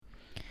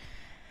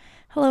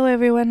Hello,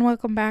 everyone.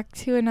 Welcome back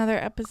to another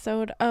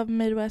episode of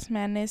Midwest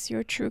Madness,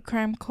 your true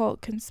crime cult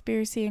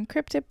conspiracy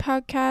encrypted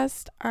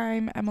podcast.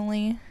 I'm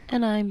Emily.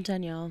 And I'm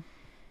Danielle.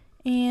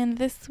 And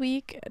this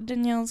week,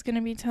 Danielle's going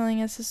to be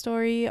telling us a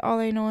story. All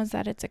I know is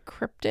that it's a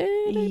cryptid,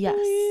 I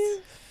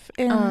believe.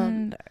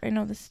 And I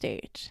know the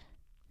state.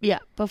 Yeah,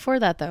 before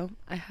that, though,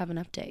 I have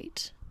an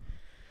update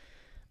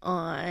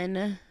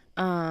on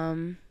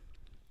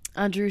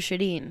Drew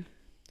Shadeen.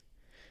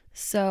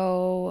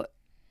 So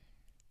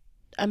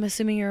I'm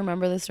assuming you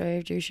remember the story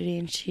of Drew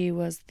Shadeen. She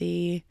was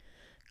the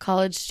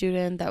college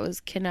student that was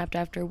kidnapped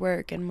after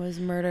work and was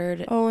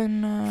murdered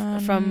from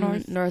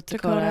North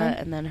Dakota,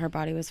 and then her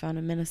body was found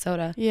in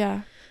Minnesota.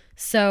 Yeah.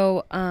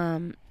 So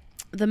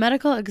the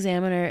medical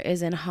examiner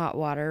is in hot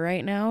water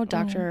right now.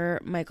 Dr.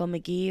 Michael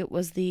McGee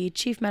was the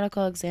chief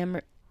medical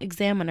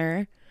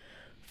examiner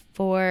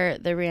for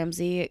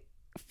Ramsey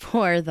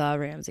County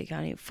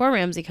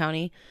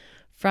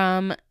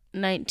from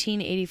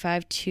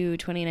 1985 to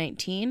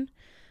 2019.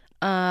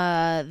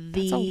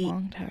 That's a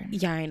long time.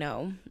 Yeah, I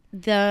know.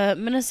 The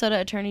Minnesota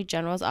Attorney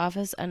General's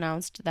office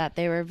announced that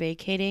they were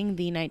vacating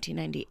the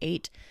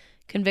 1998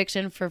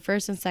 conviction for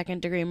first and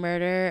second degree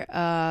murder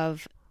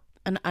of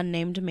an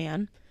unnamed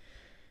man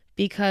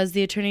because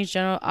the Attorney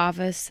General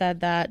office said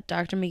that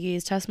Dr.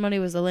 McGee's testimony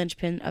was the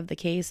linchpin of the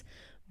case,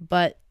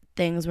 but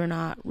things were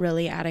not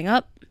really adding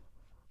up.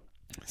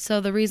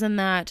 So the reason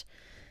that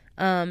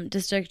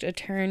District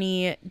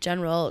Attorney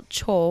General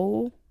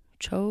Choi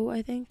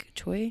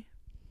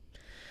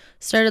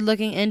started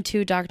looking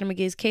into Dr.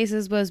 McGee's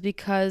cases was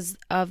because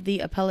of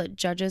the appellate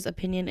judge's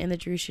opinion in the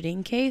Drew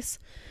Shadeen case,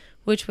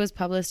 which was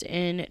published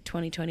in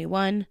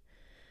 2021.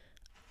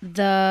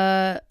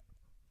 The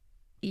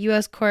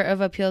U.S. Court of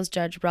Appeals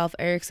Judge Ralph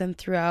Erickson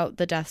threw out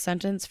the death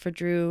sentence for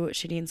Drew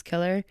Shadeen's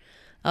killer,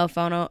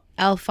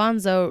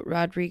 Alfonso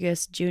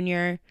Rodriguez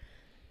Jr.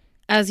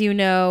 As you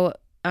know,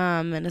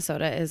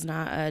 Minnesota is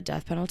not a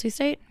death penalty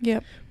state.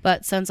 Yep.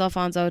 But since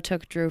Alfonso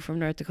took Drew from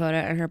North Dakota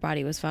and her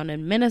body was found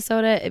in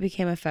Minnesota, it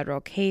became a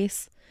federal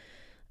case.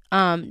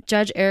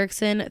 Judge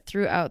Erickson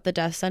threw out the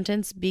death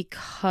sentence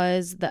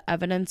because the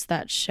evidence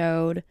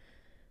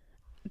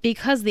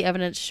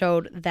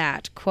showed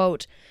that,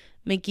 quote,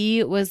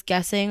 McGee was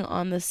guessing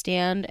on the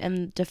stand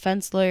and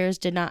defense lawyers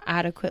did not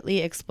adequately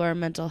explore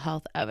mental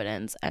health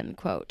evidence, end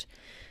quote.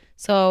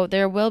 So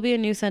there will be a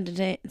new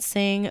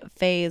sentencing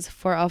phase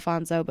for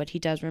Alfonso, but he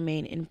does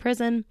remain in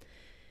prison.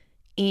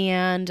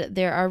 And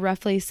there are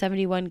roughly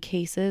 71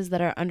 cases that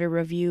are under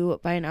review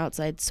by an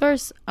outside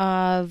source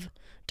of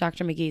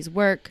Dr. McGee's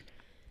work.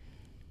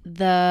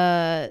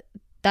 That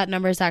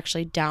number is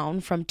actually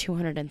down from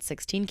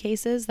 216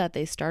 cases that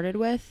they started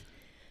with.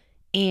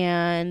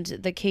 And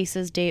the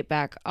cases date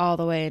back all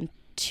the way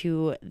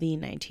into the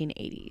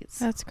 1980s.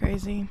 That's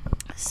crazy.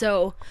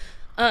 So,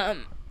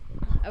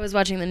 I was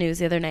watching the news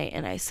the other night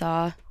and I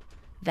saw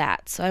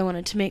that. So I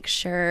wanted to make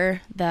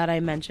sure that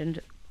I mentioned,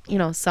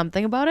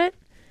 something about it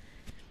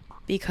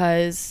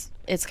because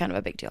it's kind of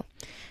a big deal.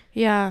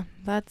 Yeah,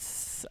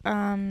 that's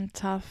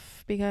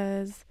tough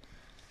because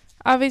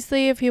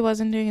obviously if he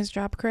wasn't doing his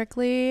job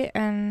correctly,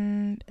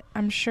 and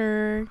I'm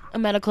sure a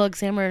medical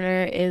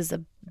examiner is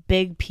a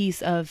big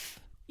piece of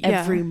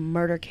every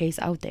murder case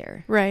out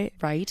there.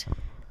 Right.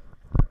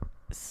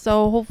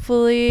 So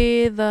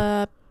hopefully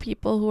the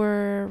people who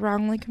were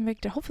wrongly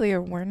convicted, hopefully there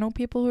were no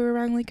people who were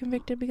wrongly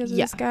convicted because of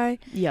this guy.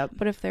 Yep.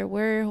 But if there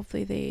were,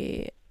 hopefully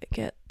they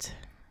get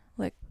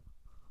let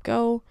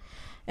go.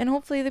 And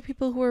hopefully the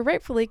people who were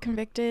rightfully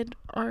convicted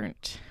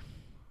aren't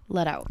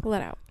let out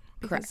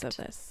because of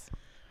this.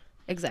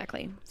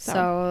 Exactly.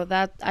 So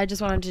that I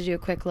just wanted to do a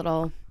quick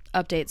little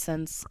update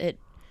since it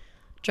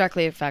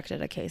directly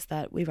affected a case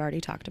that we've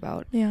already talked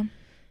about. Yeah.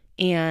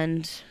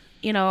 And,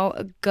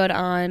 good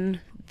on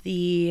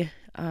the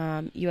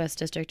U.S.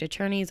 District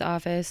Attorney's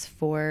Office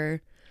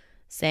for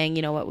saying,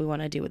 we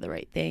want to do the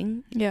right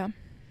thing. Yeah.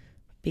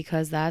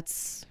 Because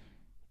that's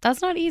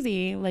not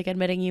easy, like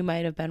admitting you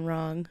might have been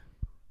wrong.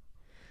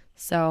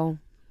 So,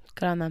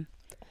 good on them.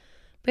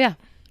 But yeah,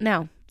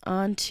 now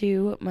on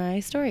to my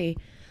story.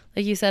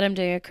 Like you said, I'm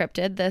doing a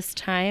cryptid this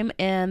time,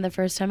 and the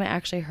first time I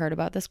actually heard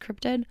about this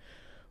cryptid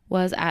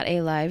was at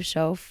a live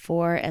show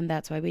for And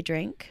That's Why We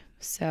Drink.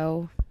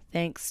 So,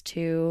 thanks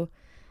to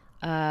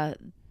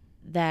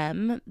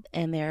them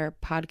and their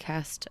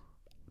podcast.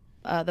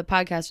 The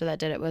podcaster that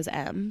did it was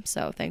M,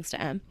 so thanks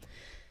to M.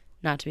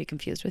 Not to be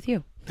confused with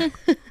you.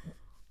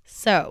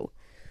 So,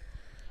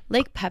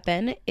 Lake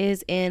Pepin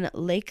is in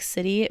Lake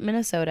City,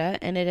 Minnesota,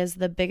 and it is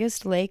the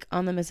biggest lake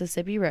on the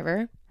Mississippi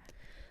River.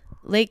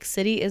 Lake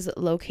City is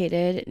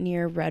located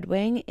near Red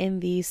Wing in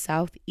the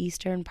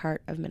southeastern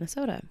part of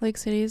Minnesota. Lake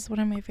City is one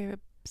of my favorite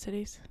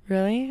cities.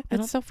 Really?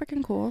 It's so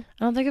freaking cool.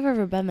 I don't think I've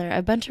ever been there.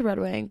 I've been to Red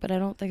Wing, but I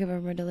don't think I've ever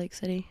been to Lake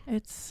City.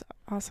 It's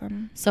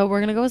awesome. So we're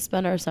going to go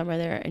spend our summer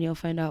there, and you'll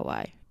find out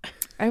why.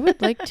 I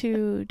would like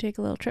to take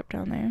a little trip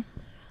down there.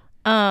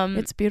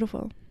 It's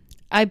beautiful.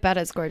 I bet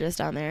it's gorgeous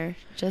down there.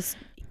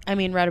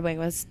 Red Wing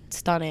was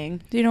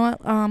stunning. Do you know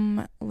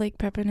what Lake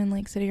Pepin and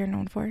Lake City are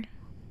known for?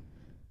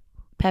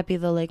 Pepie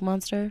the lake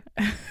monster.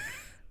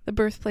 The The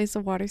birthplace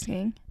of water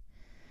skiing.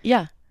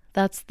 Yeah.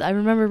 I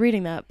remember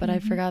reading that, but I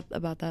forgot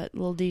about that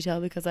little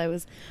detail because I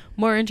was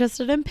more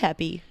interested in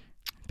Pepie.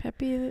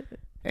 Pepie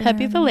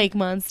the lake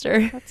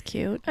monster. That's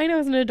cute. I know,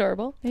 isn't it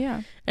adorable?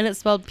 Yeah. And it's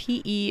spelled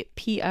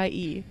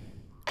Pepie.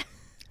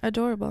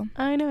 Adorable.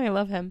 I know, I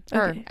love him.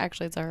 Okay. Her.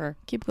 Actually, it's a her.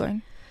 Keep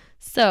going.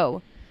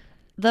 So,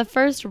 the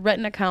first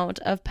written account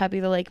of Pepie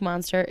the lake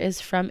monster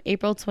is from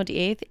April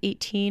 28th,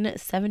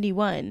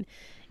 1871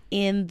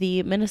 in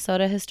the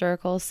Minnesota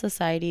Historical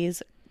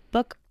Society's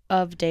Book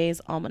of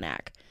Days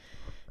Almanac.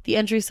 The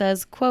entry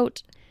says,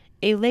 quote,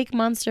 "A lake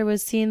monster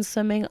was seen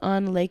swimming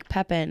on Lake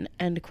Pepin,"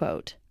 end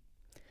quote.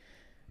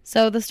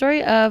 So the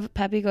story of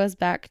Pepie goes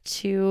back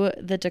to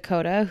the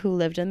Dakota who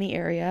lived in the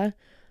area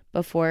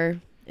before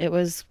it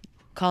was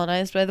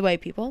colonized by the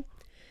white people.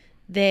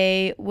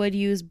 They would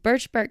use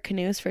birch bark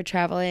canoes for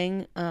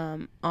traveling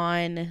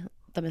on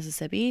the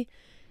Mississippi,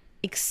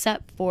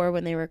 except for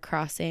when they were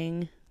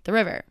crossing the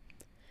river.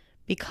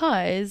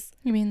 Because...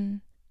 You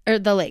mean... Or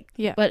the lake.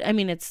 Yeah. But, I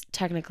mean, it's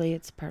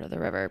part of the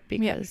river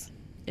because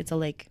it's a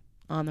lake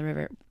on the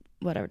river.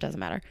 Whatever, it doesn't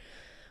matter.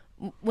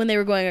 When they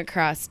were going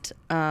across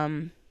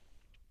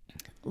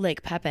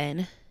Lake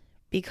Pepin,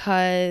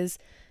 because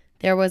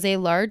there was a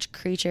large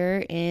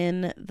creature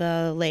in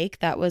the lake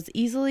that was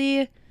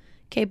easily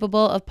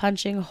capable of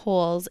punching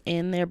holes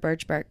in their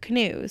birch bark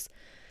canoes.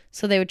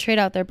 So they would trade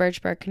out their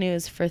birch bark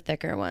canoes for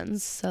thicker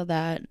ones so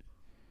that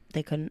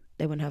they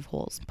wouldn't have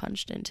holes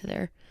punched into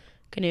their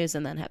canoes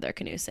and then have their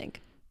canoes sink.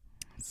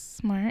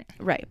 Smart.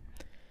 Right.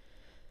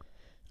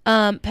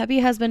 Pepie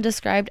has been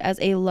described as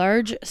a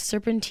large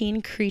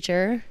serpentine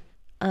creature.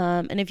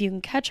 And if you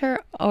can catch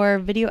her or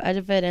video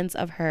evidence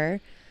of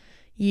her,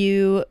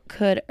 you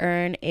could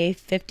earn a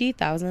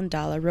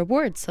 $50,000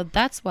 reward. So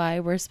that's why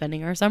we're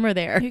spending our summer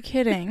there. Are you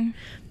kidding?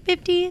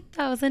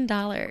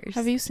 $50,000.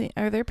 Have you seen,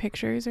 are there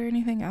pictures or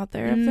anything out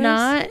there of this?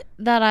 Not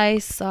that I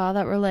saw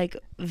that were like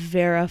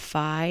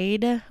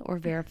verified or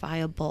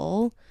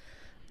verifiable.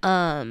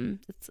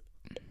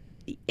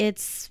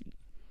 It's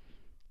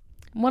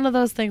one of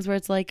those things where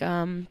it's like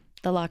the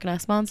Loch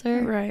Ness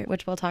Monster, right?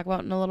 Which we'll talk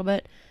about in a little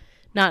bit.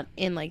 Not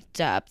in like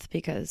depth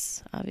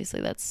because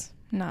obviously that's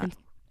not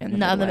in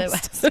the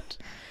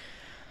Midwest.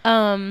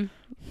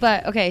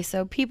 But okay,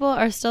 so people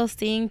are still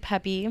seeing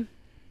Pepie,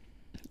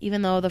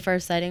 even though the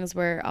first sightings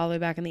were all the way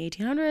back in the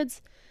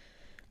 1800s.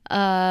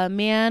 A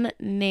man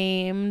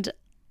named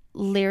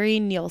Larry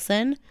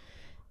Nielsen,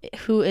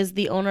 who is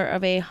the owner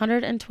of a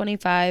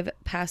 125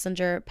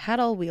 passenger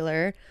paddle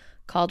wheeler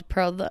called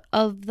Pearl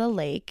of the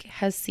Lake,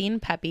 has seen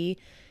Pepie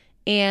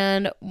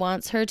and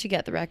wants her to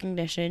get the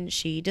recognition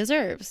she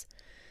deserves.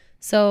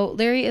 So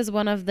Larry is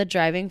one of the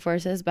driving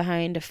forces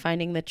behind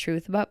finding the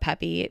truth about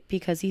Pepie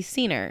because he's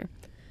seen her.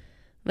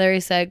 Larry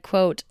said,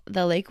 quote,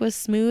 "The lake was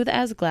smooth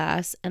as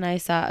glass and I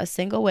saw a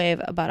single wave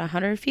about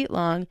 100 feet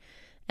long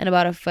and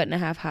about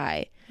 1.5 feet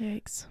high.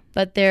 Yikes.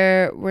 But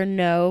there were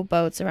no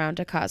boats around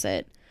to cause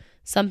it.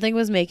 Something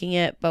was making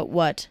it, but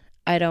what?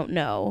 I don't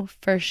know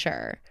for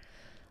sure.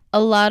 A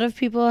lot of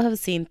people have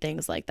seen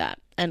things like that,"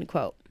 end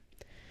quote.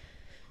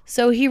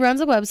 So he runs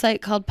a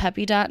website called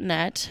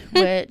Pepie.net,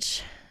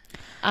 which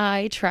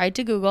I tried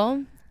to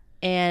Google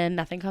and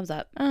nothing comes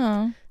up.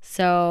 Oh.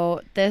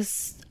 So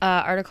this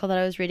article that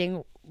I was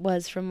reading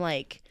was from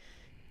like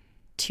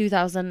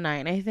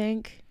 2009, I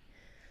think.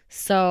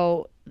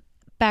 So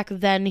back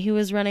then he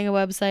was running a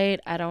website.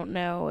 I don't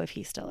know if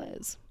he still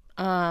is.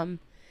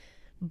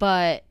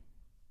 But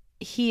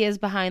he is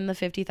behind the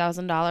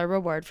 $50,000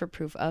 reward for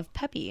proof of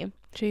Pepie.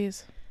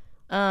 Jeez.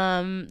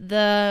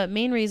 The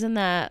main reason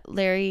that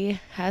Larry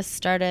has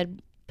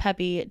started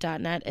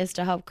Pepie.net is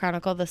to help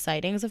chronicle the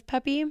sightings of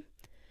Pepie.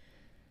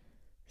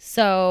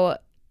 So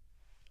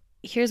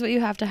here's what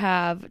you have to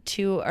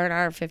earn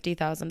our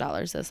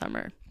 $50,000 this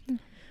summer.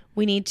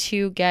 We need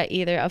to get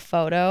either a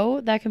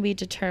photo that can be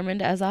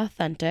determined as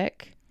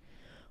authentic,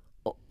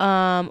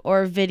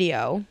 or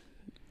video.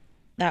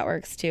 That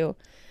works too.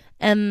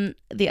 And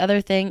the other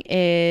thing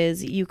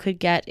is you could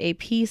get a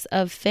piece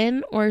of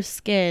fin or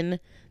skin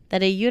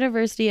that a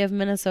University of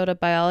Minnesota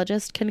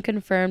biologist can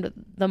confirm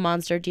the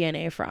monster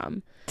DNA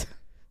from.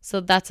 So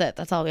that's it.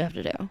 That's all we have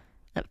to do.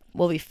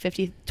 We'll be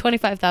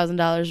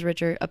 $25,000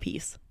 richer a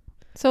piece.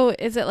 So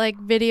is it like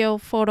video,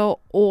 photo,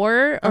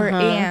 or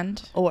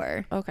and?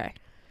 Or. Okay.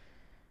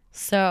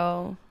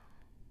 So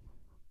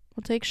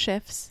we'll take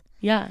shifts.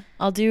 Yeah.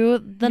 I'll do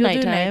the night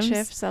You'll do times. night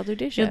shifts. I'll do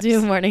day shifts.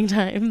 You'll do morning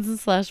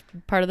times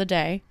 / part of the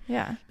day.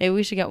 Yeah. Maybe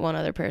we should get one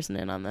other person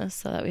in on this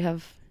so that we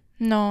have...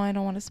 No, I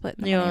don't want to split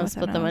the money. You don't want to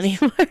split the money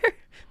more?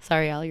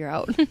 Sorry, Al, you're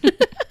out.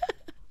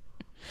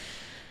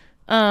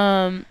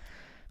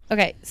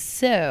 Okay,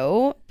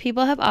 so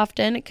people have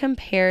often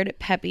compared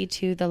Pepie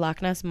to the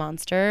Loch Ness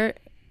Monster.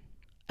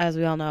 As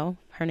we all know,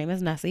 her name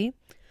is Nessie.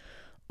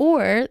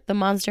 Or the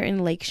monster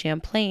in Lake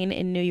Champlain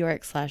in New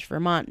York /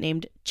 Vermont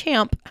named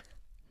Champ.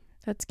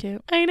 That's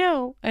cute. I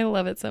know. I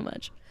love it so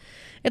much.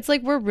 It's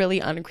like we're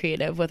really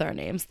uncreative with our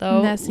names,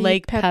 though. Nessie,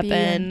 Lake Pepie,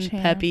 Pepin,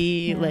 Champ.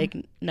 Pepie, Yeah.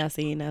 Lake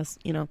Nessie,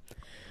 you know.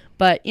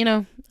 But,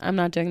 I'm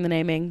not doing the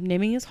naming.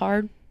 Naming is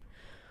hard.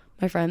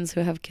 My friends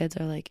who have kids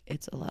are like,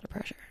 it's a lot of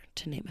pressure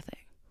to name a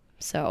thing.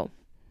 So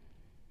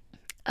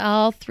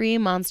all three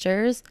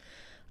monsters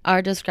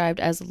are described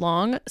as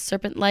long,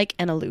 serpent-like,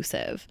 and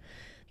elusive.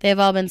 They have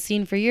all been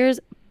seen for years,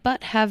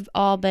 but have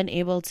all been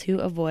able to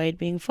avoid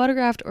being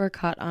photographed or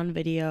caught on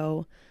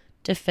video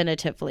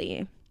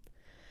definitively.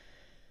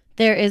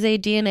 There is a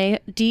DNR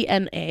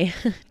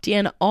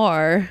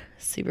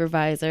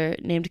supervisor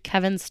named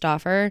Kevin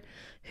Stauffer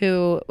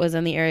who was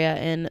in the area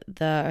in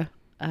the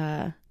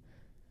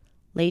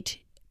late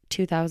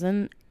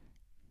 2000s.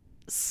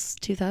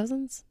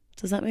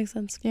 Does that make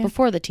sense? Yeah.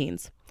 Before the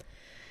teens.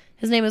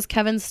 His name is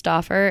Kevin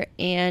Stauffer,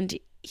 and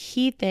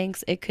he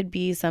thinks it could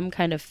be some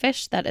kind of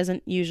fish that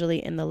isn't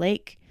usually in the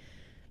lake.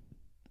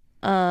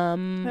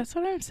 That's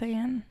what I'm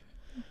saying.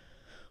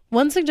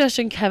 One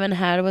suggestion Kevin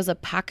had was a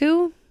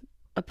pacu.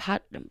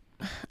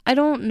 I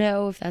don't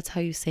know if that's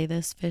how you say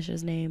this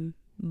fish's name,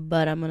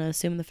 but I'm going to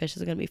assume the fish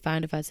is going to be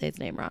fine if I say its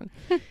name wrong.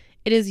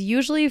 It is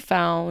usually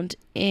found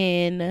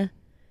in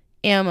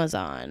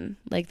Amazon,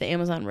 like the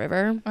Amazon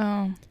River.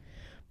 Oh.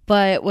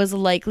 But was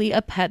likely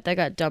a pet that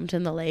got dumped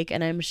in the lake,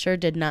 and I'm sure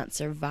did not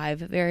survive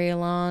very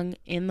long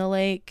in the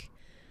lake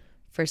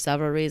for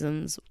several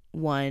reasons.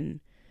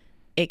 One,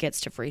 it gets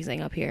to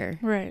freezing up here.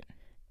 Right.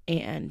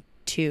 And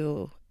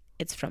two,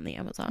 it's from the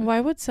Amazon. Why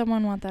would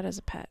someone want that as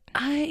a pet?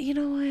 You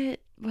know what?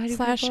 Why do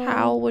people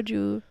how would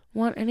you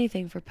want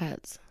anything for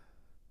pets?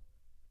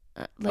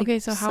 Okay,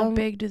 so how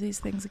big do these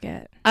things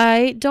get?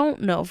 I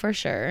don't know for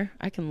sure.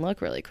 I can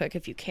look really quick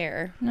if you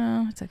care.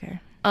 No, it's okay.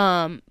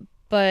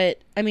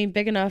 But I mean,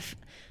 big enough.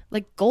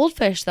 Like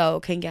goldfish though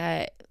can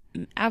get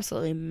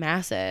absolutely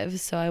massive.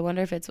 So I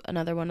wonder if it's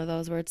another one of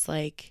those where it's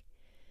like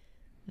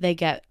they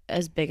get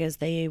as big as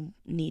they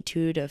need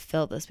to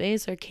fill the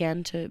space or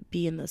can to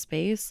be in the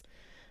space.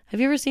 Have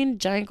you ever seen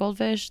giant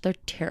goldfish? They're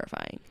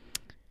terrifying.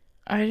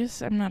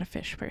 I'm not a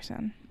fish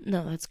person.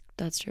 No,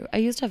 that's true. I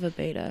used to have a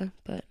beta,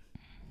 but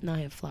now I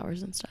have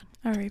flowers instead.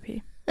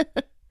 R.I.P.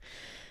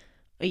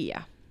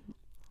 Yeah.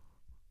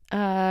 All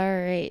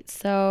right.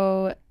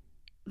 So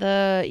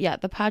the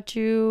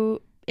pacu,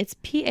 it's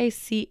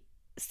Pacu,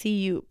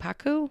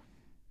 pacu.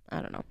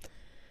 I don't know.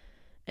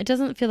 It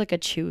doesn't feel like a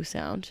chew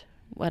sound.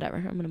 Whatever.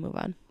 I'm gonna move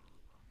on.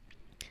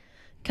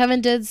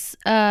 Kevin did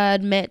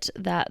admit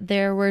that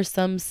there were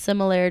some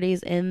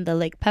similarities in the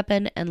Lake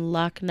Pepin and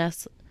Loch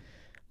Ness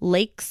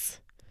lakes.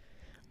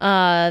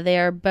 They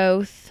are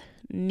both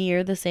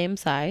near the same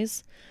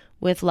size,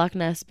 with Loch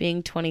Ness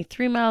being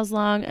 23 miles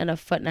long and a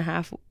foot and a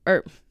half.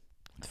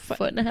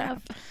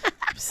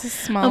 It's the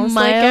smallest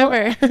lake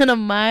ever. And a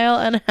mile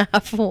and a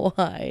half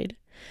wide.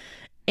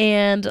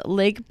 And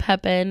Lake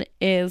Pepin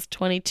is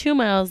 22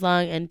 miles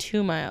long and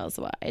 2 miles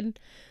wide.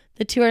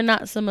 The two are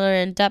not similar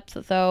in depth,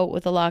 though,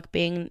 with the loch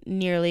being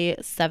nearly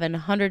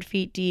 700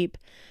 feet deep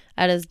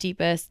at its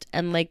deepest,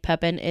 and Lake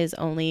Pepin is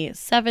only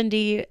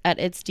 70 at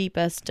its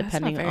deepest,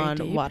 depending on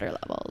deep. Water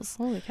levels.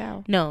 Holy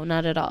cow. No,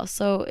 not at all.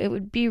 So it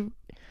would be...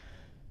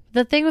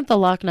 The thing with the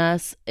Loch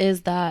Ness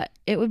is that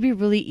it would be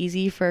really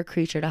easy for a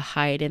creature to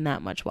hide in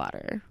that much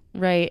water,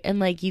 right? And,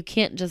 like, you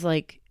can't just,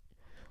 like,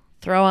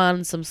 throw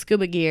on some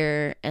scuba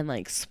gear and,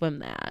 like, swim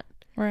that.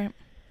 Right.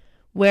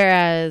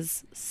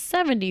 Whereas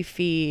 70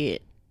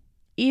 feet...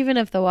 Even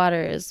if the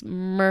water is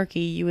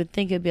murky, you would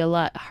think it'd be a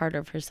lot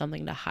harder for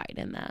something to hide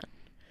in that.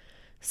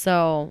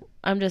 So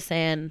I'm just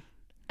saying,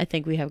 I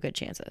think we have good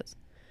chances.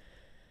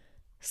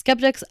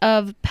 Skeptics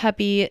of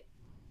Pepie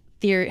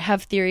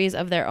have theories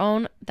of their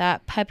own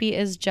that Pepie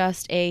is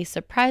just a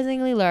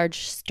surprisingly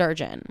large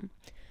sturgeon.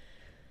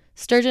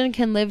 Sturgeon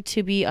can live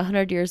to be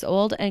 100 years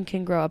old and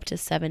can grow up to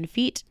 7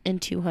 feet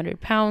and 200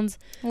 pounds.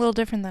 A little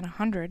different than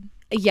 100.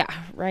 Yeah,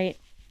 right.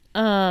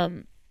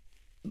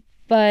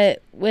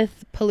 But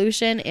with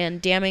pollution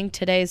and damming,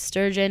 today's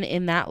sturgeon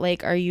in that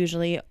lake are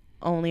usually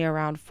only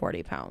around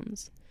 40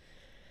 pounds.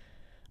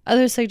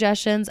 Other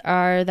suggestions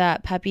are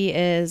that Pepie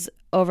is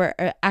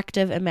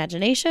overactive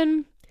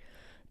imagination,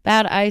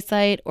 bad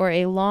eyesight, or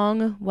a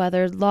long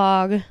weathered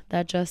log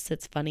that just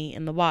sits funny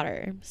in the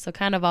water. So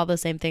kind of all the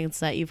same things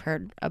that you've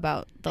heard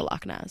about the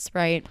Loch Ness,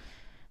 right?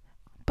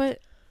 But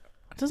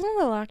doesn't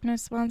the Loch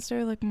Ness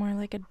monster look more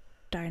like a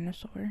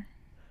dinosaur?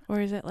 Or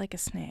is it like a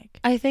snake?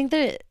 I think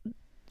that...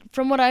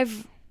 From what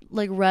I've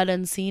like read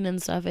and seen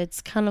and stuff, it's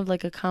kind of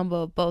like a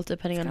combo of both,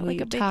 depending on who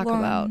you talk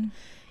about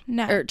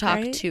or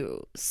talk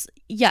to.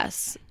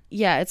 Yes,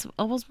 yeah, it's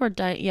almost more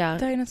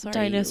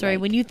dinosaur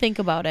when you think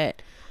about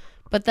it.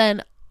 But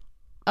then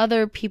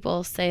other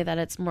people say that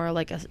it's more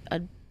like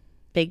a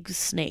big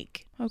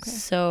snake. Okay.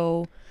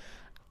 So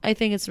I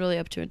think it's really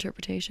up to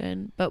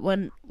interpretation. But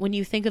when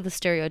you think of the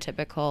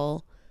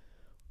stereotypical,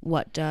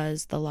 what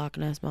does the Loch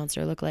Ness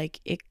monster look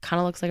like? It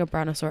kind of looks like a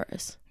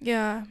brontosaurus.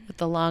 Yeah. With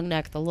the long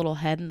neck, the little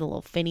head, and the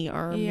little finny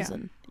arms.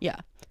 Yeah.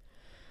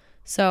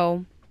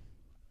 So,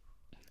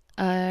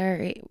 all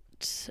right.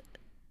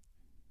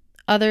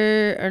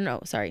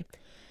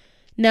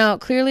 Now,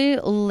 clearly,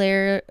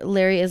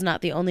 Larry is not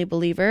the only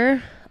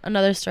believer.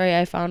 Another story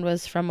I found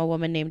was from a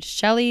woman named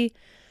Shelley.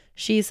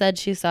 She said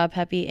she saw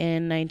Pepie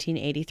in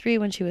 1983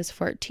 when she was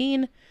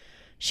 14.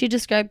 She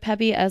described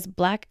Pepie as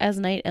black as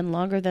night and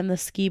longer than the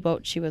ski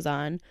boat she was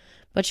on,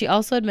 but she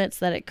also admits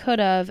that it could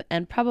have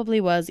and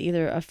probably was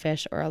either a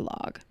fish or a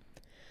log.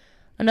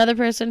 Another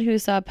person who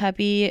saw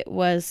Pepie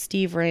was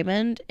Steve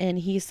Raymond, and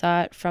he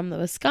saw it from the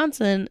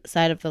Wisconsin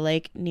side of the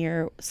lake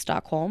near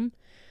Stockholm.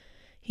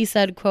 He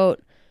said,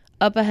 quote,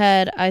 "Up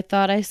ahead, I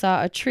thought I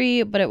saw a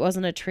tree, but it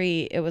wasn't a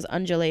tree. It was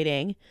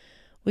undulating.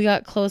 We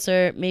got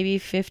closer, maybe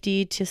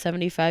 50 to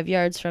 75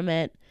 yards from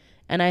it,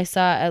 and I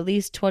saw at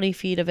least 20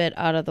 feet of it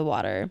out of the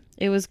water.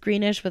 It was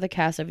greenish with a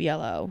cast of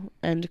yellow,"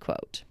 end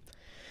quote.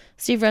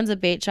 Steve runs a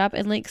bait shop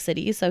in Lake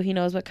City, so he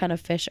knows what kind of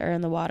fish are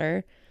in the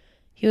water.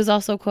 He was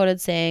also quoted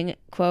saying,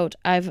 quote,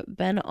 "I've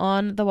been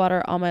on the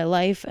water all my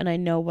life, and I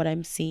know what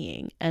I'm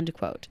seeing," end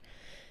quote.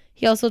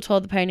 He also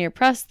told the Pioneer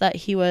Press that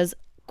he was,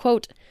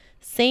 quote,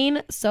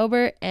 "sane,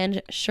 sober,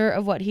 and sure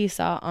of what he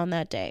saw on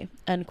that day,"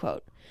 end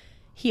quote.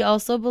 He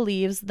also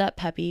believes that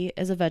Pepie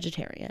is a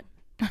vegetarian.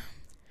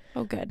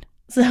 Oh, good.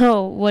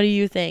 So, what do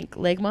you think?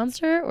 Lake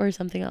monster or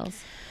something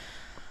else?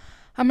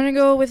 I'm going to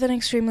go with an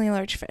extremely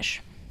large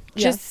fish.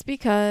 Just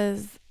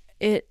because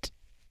it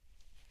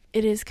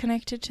is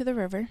connected to the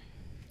river.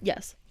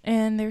 Yes.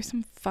 And there's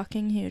some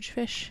fucking huge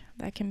fish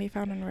that can be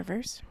found in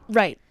rivers.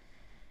 Right.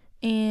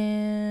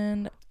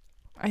 And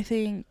I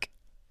think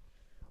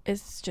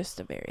it's just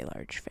a very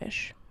large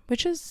fish,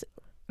 which is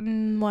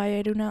why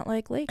I do not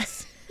like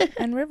lakes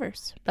and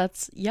rivers.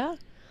 Yeah.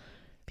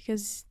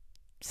 Because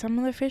some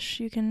of the fish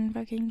you can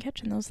fucking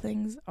catch in those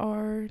things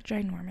are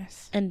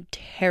ginormous. And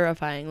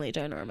terrifyingly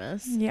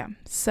ginormous. Yeah.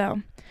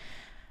 So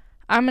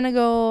I'm going to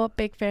go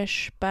big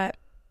fish, but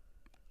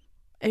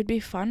it'd be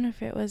fun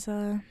if it was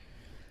a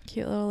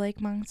cute little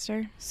lake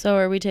monster. So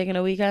are we taking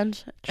a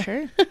weekend?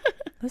 Sure.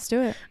 Let's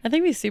do it. I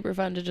think it'd be super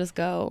fun to just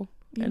go.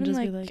 Even and just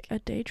like, be like a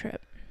day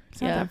trip.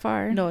 It's not that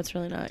far. No, it's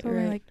really not. It's You're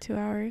only right. like 2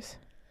 hours.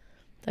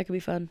 That could be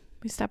fun.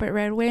 We stop at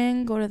Red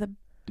Wing, go to the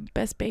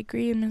best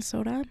bakery in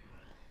Minnesota.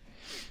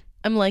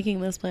 I'm liking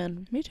this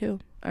plan. Me too.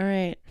 All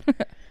right.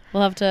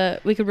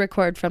 We could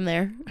record from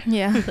there.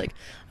 Yeah. Like,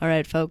 all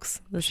right,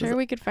 folks.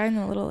 We could find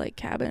a little like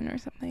cabin or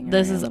something.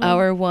 This is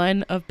hour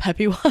 1 of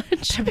Pepie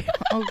Watch.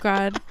 Oh,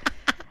 God.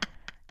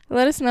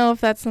 Let us know if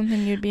that's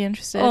something you'd be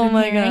interested in. Oh,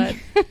 my hearing.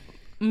 God.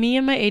 Me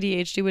and my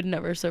ADHD would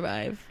never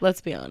survive.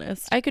 Let's be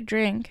honest. I could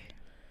drink.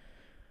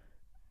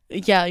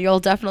 Yeah,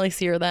 you'll definitely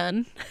see her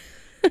then.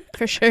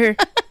 For sure.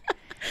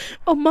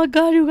 Oh, my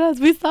God, you guys.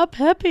 We saw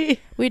Pepie.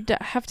 We'd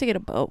have to get a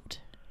boat.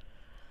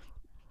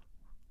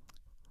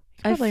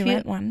 Probably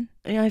rent one.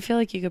 Yeah, I feel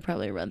like you could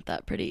probably rent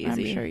that pretty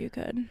easy. I'm sure you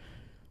could.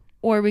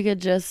 Or we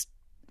could just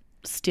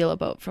steal a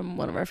boat from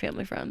one of our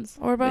family friends.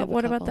 Or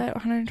what about that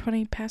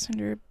 120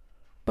 passenger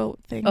boat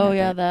thing? Oh,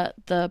 yeah,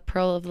 the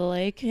Pearl of the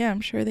Lake. Yeah,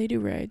 I'm sure they do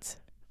rides.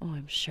 Oh,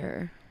 I'm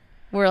sure.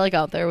 We're like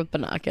out there with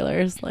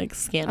binoculars, like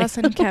scanning. Us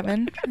and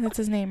Kevin. That's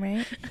his name,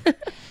 right?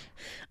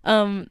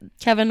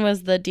 Kevin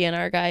was the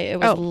DNR guy.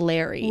 It was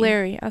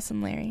Larry. Us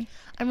and Larry.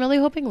 I'm really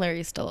hoping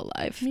Larry's still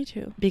alive. Me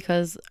too.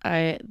 Because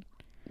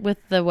with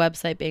the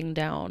website being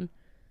down,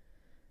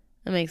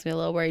 it makes me a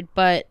little worried.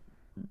 But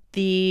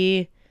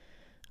the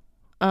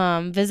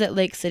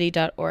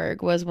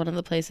visitlakecity.org was one of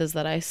the places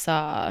that I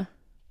saw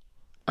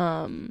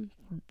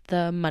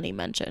the money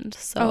mentioned.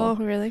 So oh,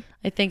 really?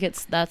 I think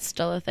that's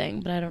still a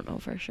thing, but I don't know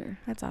for sure.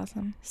 That's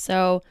awesome.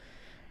 So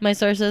my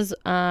sources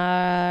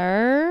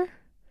are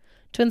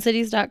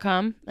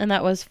twincities.com, and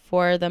that was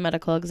for the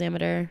medical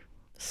examiner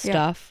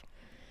stuff.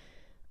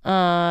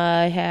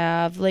 I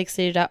have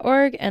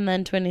lakecity.org and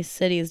then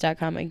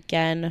twincities.com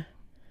again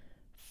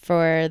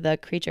for the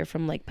creature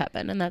from Lake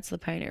Pepin, and that's the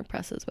Pioneer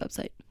Press's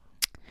website.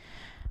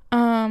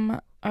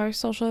 Our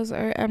socials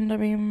are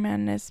MW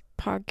Madness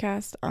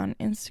Podcast on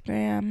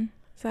Instagram.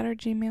 Is that our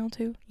Gmail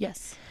too?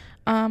 Yes.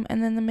 And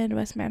then the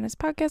Midwest Madness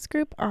Podcast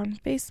group on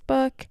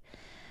Facebook,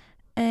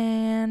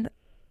 and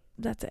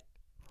that's it.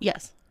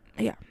 Yes.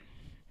 Yeah.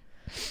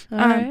 All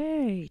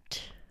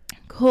right.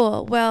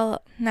 Cool.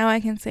 Well, now I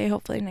can say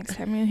hopefully next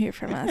time you hear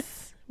from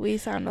us, we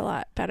sound a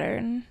lot better.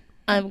 And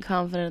I'm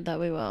confident that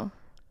we will.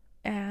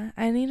 Yeah.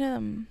 I need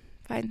to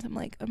find some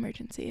like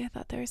emergency. I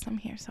thought there was some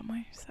here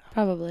somewhere. So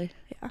probably.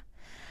 Yeah.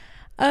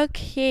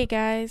 Okay,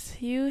 guys.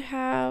 You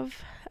have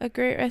a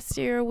great rest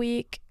of your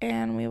week,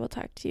 and we will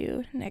talk to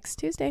you next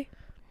Tuesday.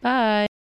 Bye.